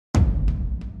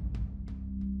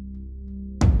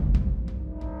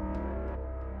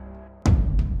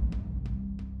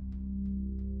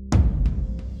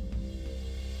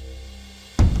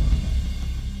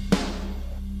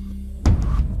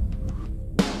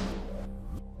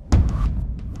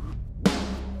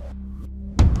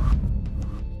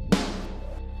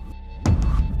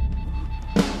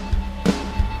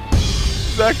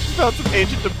actually found some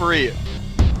ancient debris.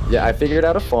 Yeah, I figured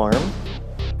out a farm.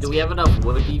 Do we have enough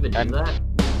wood to even do that?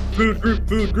 Food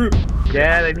group.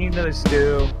 Yeah, they need another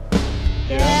stew.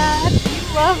 Yeah,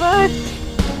 you love us.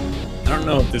 I don't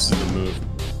know if this is the move.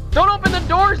 Don't open the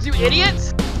doors, you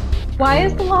idiots! Why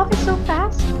is the lava so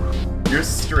fast? You're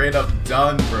straight up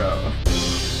done, bro.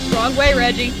 Wrong way,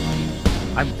 Reggie.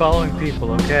 I'm following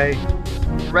people, okay?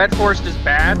 Red Forest is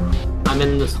bad. I'm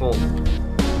in this hole.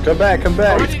 Come back, come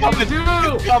back. What did you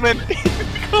do? He's coming.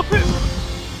 He's coming.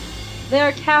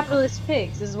 They're capitalist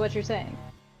pigs, is what you're saying.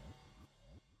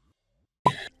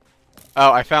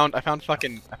 Oh, I found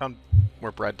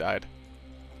where Bread died.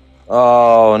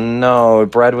 Oh no,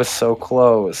 Bread was so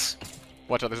close.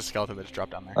 Watch out, there's a skeleton that just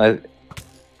dropped down there.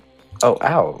 Oh,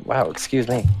 ow, wow, excuse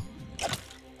me.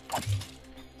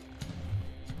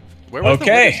 Where was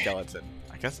Okay. the skeleton?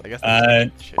 I guess.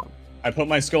 Shit. I put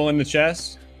my skull in the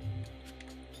chest.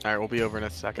 All right, we'll be over in a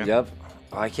second. Yep.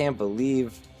 I can't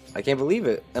believe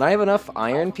it. And I have enough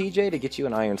iron, PJ, to get you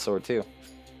an iron sword too.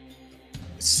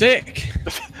 Sick.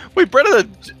 Wait,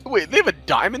 wait, they have a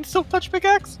diamond silk touch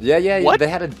pickaxe? Yeah. What? They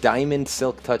had a diamond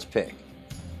silk touch pick.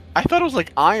 I thought it was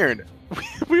like iron.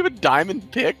 We have a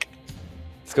diamond pick?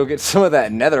 Let's go get some of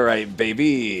that netherite,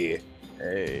 baby.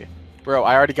 Hey. Bro,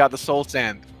 I already got the soul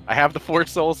sand. I have the 4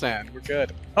 soul sand. We're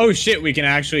good. Oh shit, we can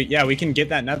actually, yeah, we can get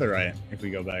that netherite if we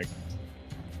go back.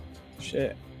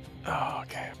 Shit. Oh,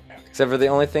 okay. Except for the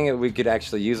only thing that we could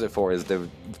actually use it for is the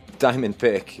diamond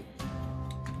pick.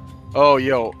 Oh,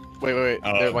 yo. Wait.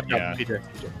 Oh, Watch yeah. out. PJ,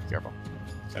 careful.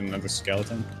 Another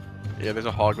skeleton. Yeah, there's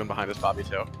a hogman behind us, Bobby,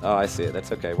 too. Oh, I see it.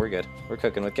 That's okay. We're good. We're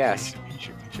cooking with gas.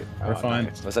 We're fine.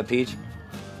 Nice. What's up, Peach?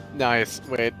 Nice.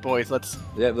 Wait, boys, let's...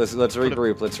 Yeah, let's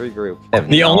regroup. Let's regroup.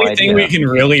 The only thing we can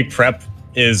really prep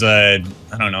is, I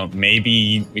don't know,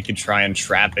 maybe we could try and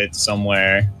trap it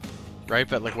somewhere. Right,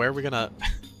 but, like, where are we gonna...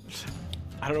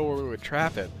 I don't know where we would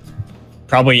trap it.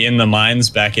 Probably in the mines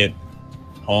back at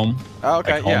home. Oh,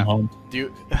 okay, like yeah. home. Do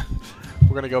you...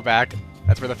 We're gonna go back.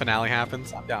 That's where the finale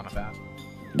happens. I'm down with that.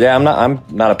 Yeah, I'm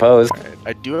not opposed. Alright,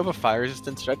 I do have a fire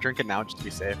resistance. Should I drink it now just to be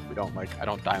safe? We don't, like, I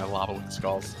don't die in the lava with the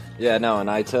skulls. Yeah, no,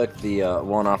 and I took the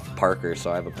one off Parker,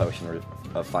 so I have a potion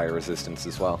of fire resistance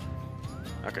as well.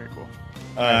 Okay, cool.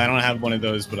 I don't have one of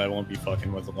those, but I won't be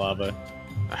fucking with the lava.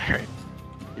 Alright.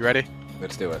 You ready?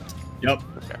 Let's do it. Yep.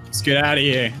 Okay. Let's get out of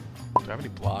here. Do I have any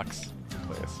blocks?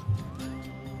 Please.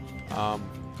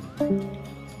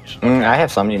 I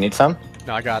have some. You need some?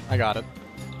 No, I got it.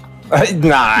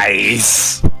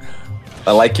 Nice.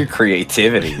 I like your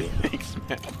creativity. Thanks,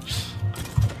 man.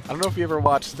 I don't know if you ever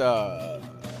watched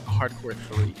Hardcore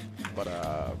 3, but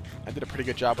I did a pretty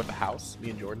good job with the house. Me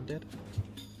and Jordan did.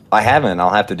 I haven't. I'll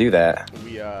have to do that.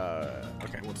 We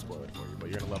okay, we'll spoil it for you, but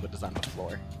you're gonna love the design of the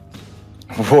floor.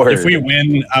 Word. If we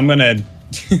win, I'm gonna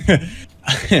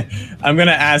I'm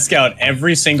gonna ask out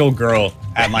every single girl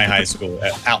at my high school,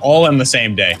 all on the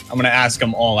same day. I'm gonna ask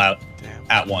them all out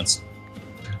at once.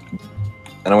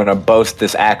 And I'm gonna boast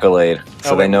this accolade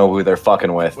so they know who they're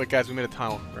fucking with. Wait, guys, we made a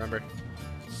tunnel. Remember?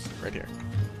 It's right here.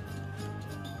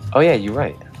 Oh yeah, you're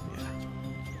right. Yeah.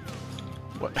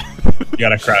 What? You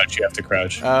gotta crouch. You have to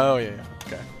crouch. Oh yeah.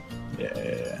 Okay.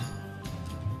 Yeah.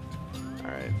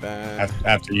 All right then.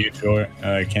 After you, George.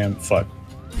 Cam. Fuck.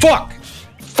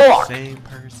 Same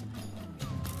person.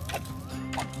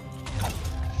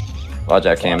 Watch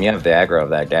out, Cam. You have the aggro of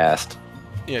that ghast.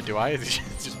 Yeah. Do I? It's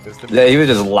just this. Yeah, he was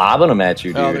just lobbing them at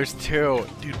you, dude. Oh, there's 2.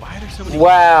 Dude, why are there so many?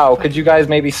 Wow. Could you guys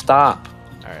maybe stop?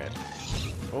 All right.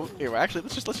 Oh, here. Well, actually,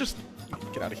 let's just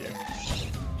get out of here.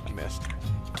 I missed.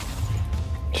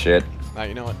 Shit. Nah,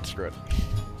 you know what? Screw it.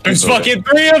 There's fucking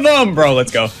 3 of them, bro.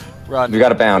 Let's go. Run. We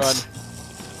gotta bounce. Run.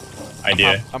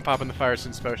 Idea. I'm popping the fire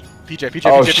since potion. PJ.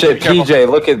 Oh shit, PJ,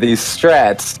 look at these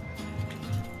strats.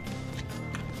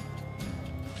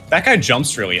 That guy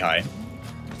jumps really high.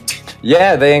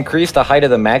 Yeah, they increased the height of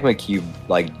the magma cube,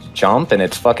 like, jump, and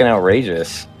it's fucking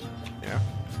outrageous. Yeah.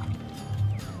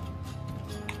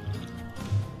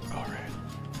 Alright.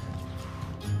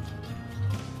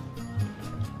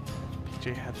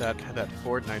 PJ had that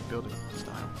Fortnite building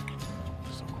style.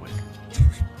 So quick.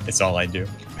 It's all I do.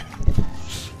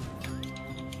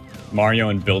 Mario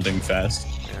and building fast.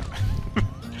 Yeah.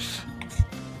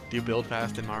 Do you build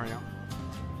fast in Mario?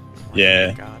 Yeah.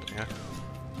 Oh my God, yeah.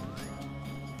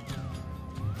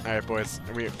 Alright, boys.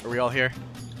 Are we all here?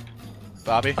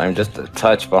 Bobby? I'm just a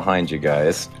touch behind you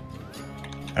guys.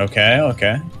 Okay.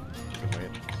 Wait.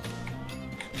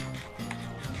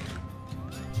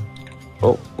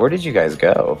 Oh, where did you guys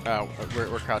go? Oh,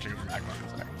 we're crouching from back.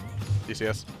 Do you see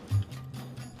us?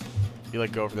 You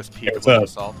like go over this peak of What's up?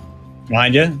 assault.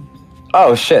 Behind you?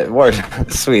 Oh shit, word.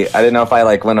 Sweet. I didn't know if I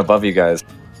like went above you guys.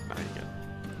 No, you're good.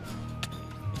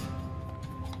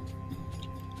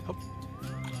 Oh.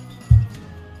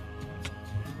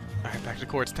 Alright, back to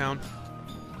Courtstown.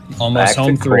 Almost Back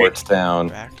home to 3. Courtstown.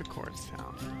 Back to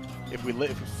Courtstown. If we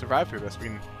survive through this,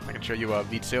 I can show you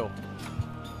V2.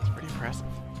 It's pretty impressive.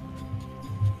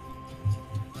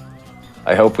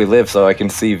 I hope we live so I can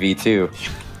see V2.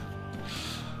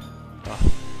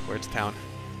 Oh, Courtstown.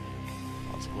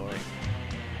 Lots of glory.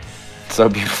 So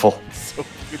beautiful. So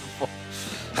beautiful.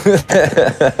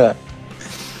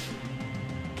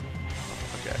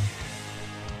 Okay.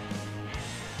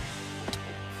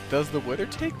 Does the Wither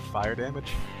take fire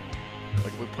damage?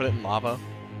 Like, we put it in lava,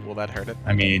 will that hurt it?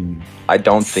 I mean, I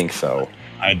don't think so.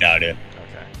 I doubt it.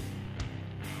 Okay.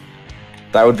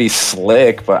 That would be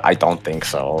slick, but I don't think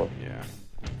so. Yeah.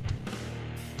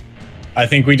 I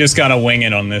think we just gotta wing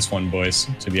it on this one, boys,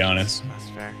 to be honest. That's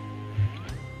fair.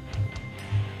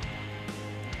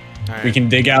 We Alright. can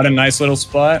dig out a nice little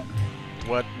spot.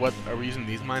 What are we using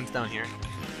these mines down here?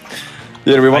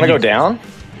 Yeah, do we want to I go need- down?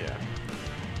 Yeah.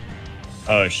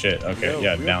 Oh shit, okay, We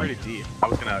yeah, go down. pretty deep. I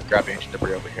was gonna grab the ancient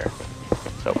debris over here.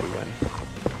 So if we win,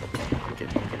 we can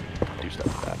do stuff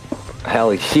with that.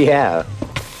 Hell yeah.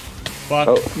 Fuck,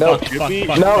 Oh, no. fuck, Should fuck, we-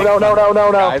 fuck, No, fuck, no, no, fuck.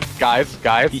 no, no, no. Guys.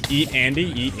 Eat Andy,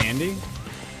 eat Andy.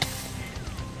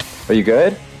 Are you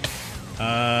good?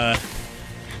 I'm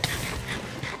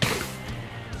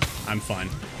fine.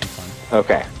 I'm fine.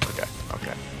 Okay.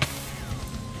 Okay.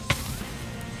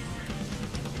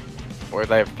 Or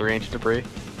I have 3 ancient debris.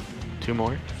 2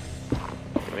 more.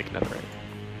 Can make another right.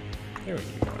 There we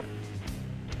go.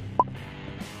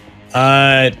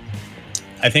 I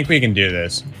think we can do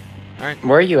this. Alright,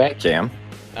 Where are you at, Jam?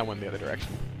 I went the other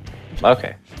direction.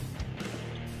 Okay.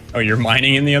 Oh, you're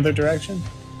mining in the other direction?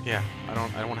 Yeah, I don't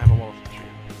have a wall of tree.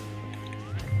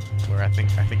 Where I think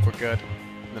we're good.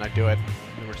 And then I do it,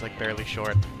 and we're just like barely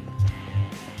short.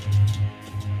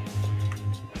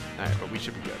 Alright, but we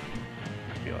should be good.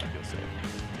 I feel safe.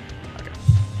 Okay.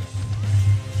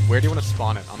 Where do you want to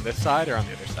spawn it? On this side or on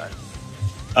the other side?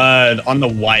 On the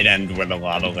wide end where the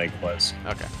lava lake was.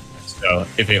 Okay. So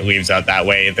if it leaves out that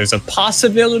way, there's a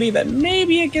possibility that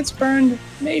maybe it gets burned.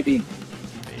 Maybe.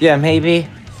 Yeah, maybe.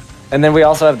 And then we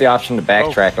also have the option to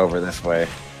backtrack over this way.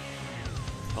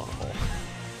 Fell in a hole.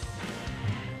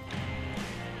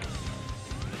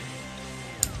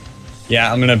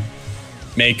 Yeah, I'm gonna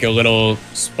make a little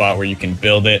spot where you can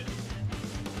build it,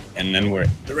 and then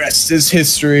the rest is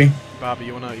history. Bobby,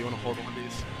 you wanna hold one of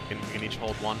these? We can each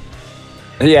hold one.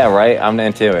 Yeah, right? I'm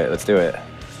into it. Let's do it.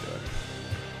 Let's do it.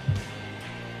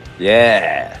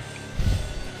 Yeah.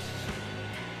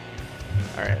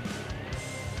 Alright.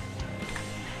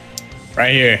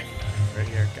 Right here. Right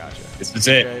here, gotcha. This is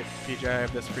it. PJ, I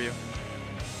have this for you.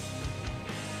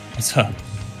 What's up?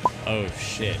 Oh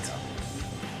shit.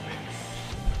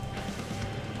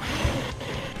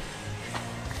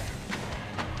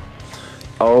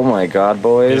 Oh my god,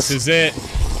 boys. This is it.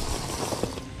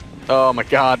 Oh my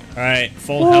god. All right,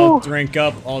 full health, drink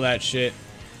up, all that shit.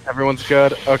 Everyone's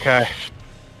good? Okay.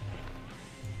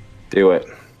 Do it.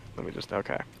 Let me just,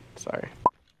 okay. Sorry.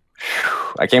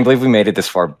 I can't believe we made it this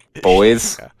far,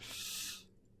 boys. Okay.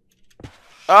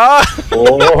 Ah!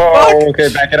 Oh,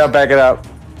 okay, back it up, back it up.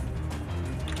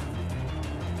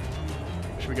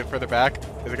 Should we get further back?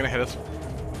 Is it gonna hit us?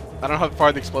 I don't know how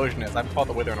far the explosion is. I haven't fought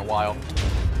the Wither in a while.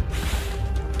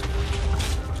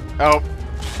 Oh,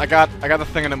 I got the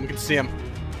thing on him. We can see him.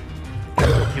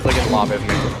 He's like in lava, isn't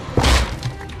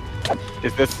he?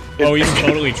 Is this? Oh, he's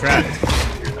totally trapped.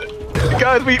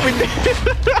 Guys, we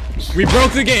We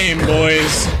broke the game,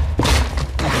 boys.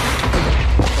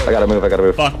 I gotta move, I gotta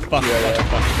move. Fuck.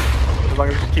 As long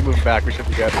as we just keep moving back, we should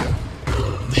be good.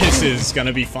 This is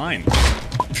gonna be fine.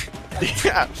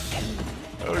 Yeah.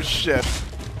 Oh shit.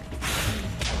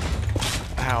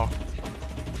 Ow.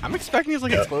 I'm expecting these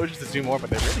like explosions to do more, but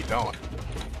they really don't.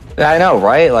 I know,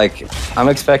 right? Like, I'm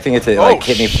expecting it to like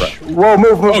hit me from. Whoa,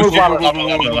 move,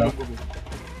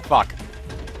 Fuck.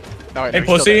 No, wait, Hey, no, he's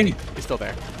still pussy. there. He's still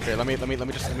there. Here, let me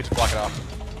just block it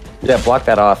off. Yeah, block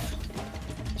that off.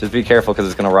 Just be careful because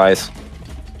it's gonna rise.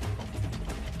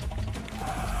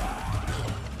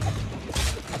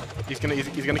 He's gonna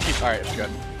keep. All right, it's good.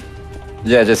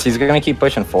 Yeah, just he's gonna keep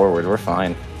pushing forward. We're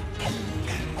fine.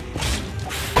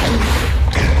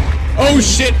 Oh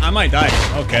shit, I might die.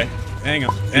 Okay, hang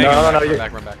on. Hang on. No, Run you're...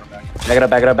 back, run back.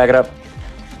 Back it up.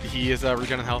 He is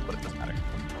regenerating health, but it doesn't matter.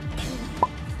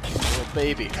 Little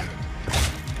baby.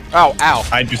 Ow, ow.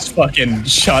 I just fucking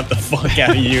shot the fuck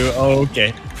out of you. Oh,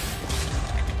 okay.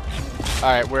 All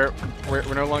right, we're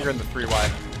no longer in the 3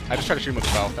 wide. I just tried to shoot him with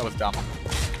a bow. That was dumb.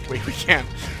 Wait, we can't.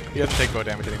 He doesn't take bow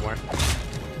damage anymore.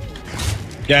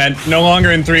 Yeah, no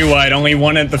longer in 3 wide, only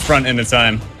 1 at the front at a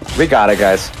time. We got it,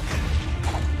 guys.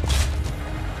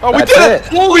 Oh, we That's did it!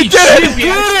 Holy We did shit, it! we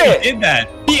actually did that!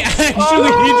 He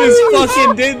actually, he just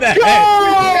fucking did that!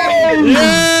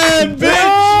 Yeah, bitch!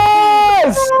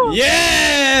 Yes!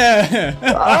 Yeah!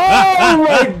 Oh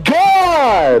my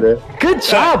god! Good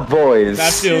job, boys.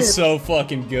 That feels so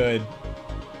fucking good.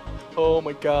 Oh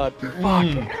my god. Fuck.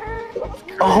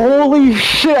 Holy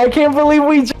shit! I can't believe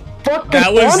we just fucking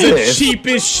That was done the this.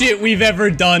 cheapest shit we've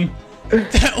ever done.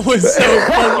 That was so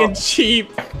fucking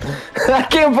cheap. I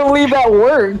can't believe that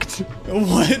worked.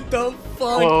 What the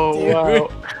fuck, Oh, dude?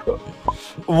 wow.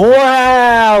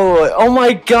 Wow! Oh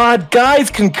my god, guys,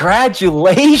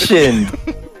 congratulations!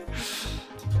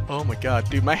 Oh my god,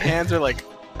 dude, my hands are like,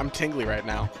 I'm tingly right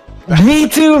now. Me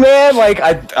too, man. Like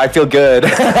I feel good.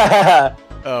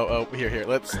 Oh, here.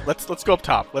 Let's go up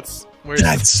top. Where's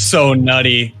That's so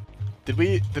nutty. Did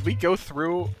we go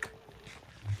through?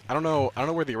 I don't know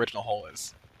where the original hole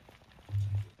is.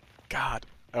 God.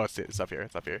 Oh, it's up here.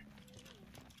 It's up here.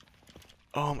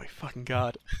 Oh my fucking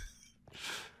god.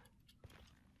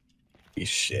 Holy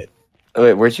shit.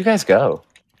 Wait, where'd you guys go?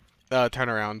 Turn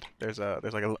around. There's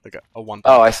like a one.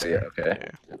 Oh, I see it. Okay.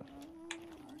 Yeah.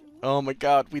 Oh my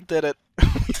god, we did it.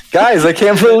 Guys, I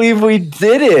can't believe we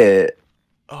did it.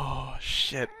 Oh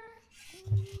shit.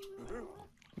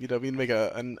 You know, we need to make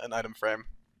an item frame.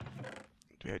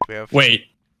 Do we have? Wait,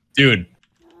 dude.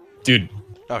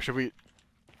 Oh, should we?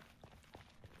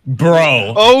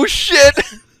 Bro. Oh shit!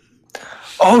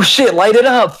 Oh shit! Light it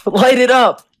up! Light it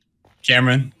up!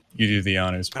 Cameron, you do the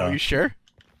honors, Oh, pal. you sure?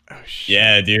 Oh shit.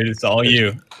 Yeah, dude, it's all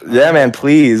you. Yeah, man.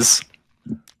 Please.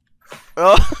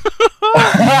 Oh.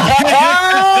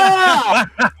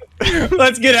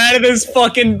 Let's get out of this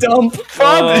fucking dump.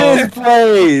 Fuck this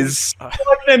place! Fuck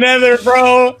the nether,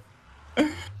 bro.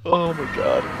 Oh my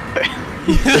god.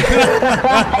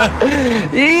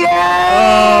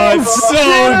 Yeah! Oh, it's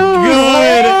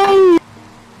so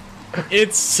good.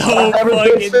 It's so I'm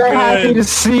fucking so happy to good.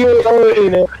 see you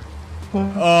in it.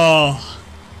 Oh,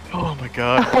 Oh my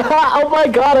god. Oh my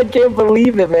god! I can't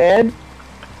believe it, man.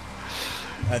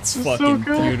 that's This is so fucking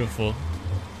good. beautiful.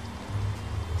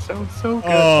 So good.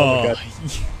 Oh, my god.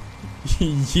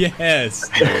 yes.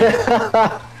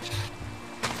 Dude.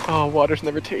 Oh, water's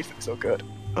never tasted so good.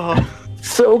 Oh.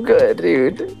 So good,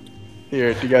 dude.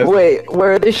 Here, do you guys? Wait,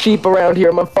 where are the sheep around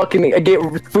here? I get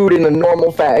food in a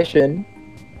normal fashion.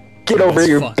 Get over That's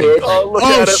here, fucking- bitch. Oh, look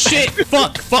Oh at it. shit!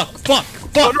 Fuck!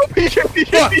 Oh no, PJ,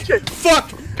 Fuck! PJ. Fuck!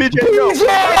 PJ, no.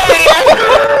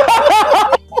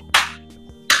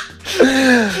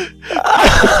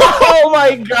 Oh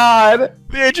my god!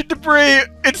 The ancient debris,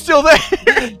 it's still there. Is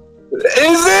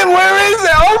it? Where is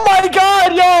it? Oh my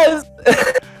god, yes!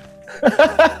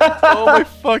 Oh my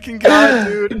fucking god,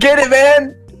 dude. Get it,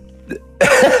 man!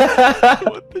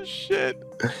 What the shit?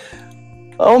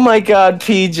 Oh my god,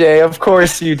 PJ, of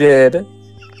course you did.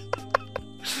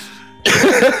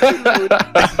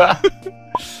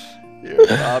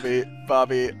 Here,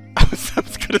 Bobby. I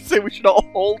was gonna say we should all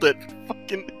hold it.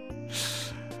 Fucking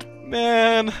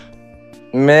man.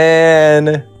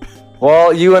 Man.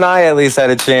 Well, you and I at least had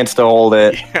a chance to hold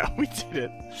it. Yeah, we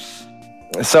did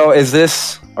it. So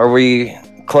are we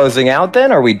closing out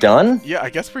then? Are we done? Yeah, I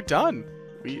guess we're done.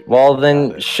 Well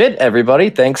then, shit, everybody.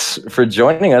 Thanks for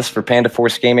joining us for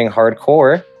PandaForceGaming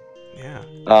Hardcore.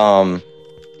 Yeah.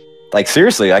 Like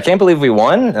seriously, I can't believe we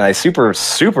won, and I super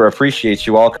appreciate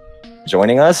you all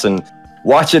joining us and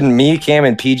watching me, Cam,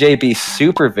 and PJ be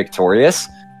super victorious.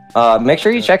 Make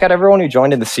sure you check out everyone who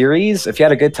joined in the series. If you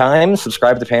had a good time,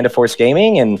 subscribe to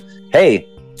PandaForceGaming, and hey,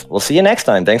 we'll see you next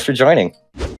time. Thanks for joining.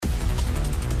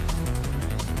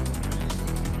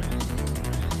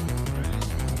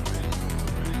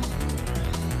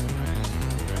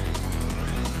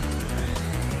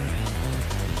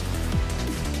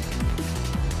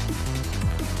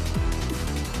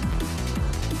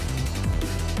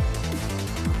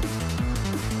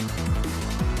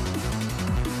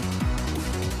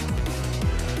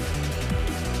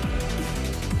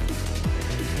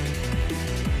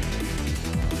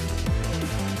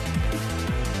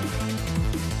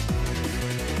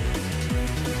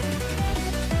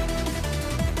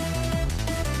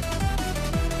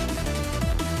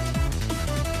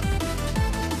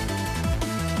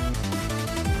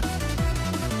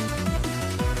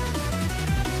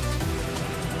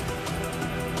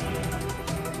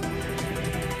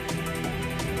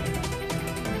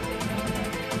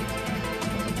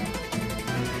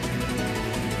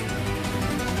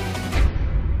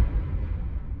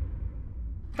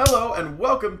 Hello and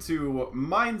welcome to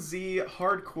MindZ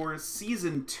Hardcore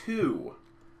Season 2.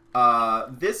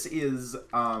 This is,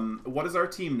 what is our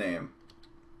team name?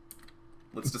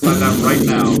 Let's decide that right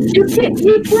now. You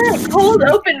can't hold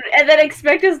open and then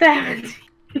expect us to have it.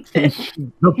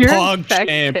 The Pog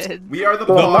Champs. We are the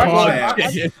Pog Pog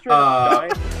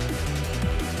Champs.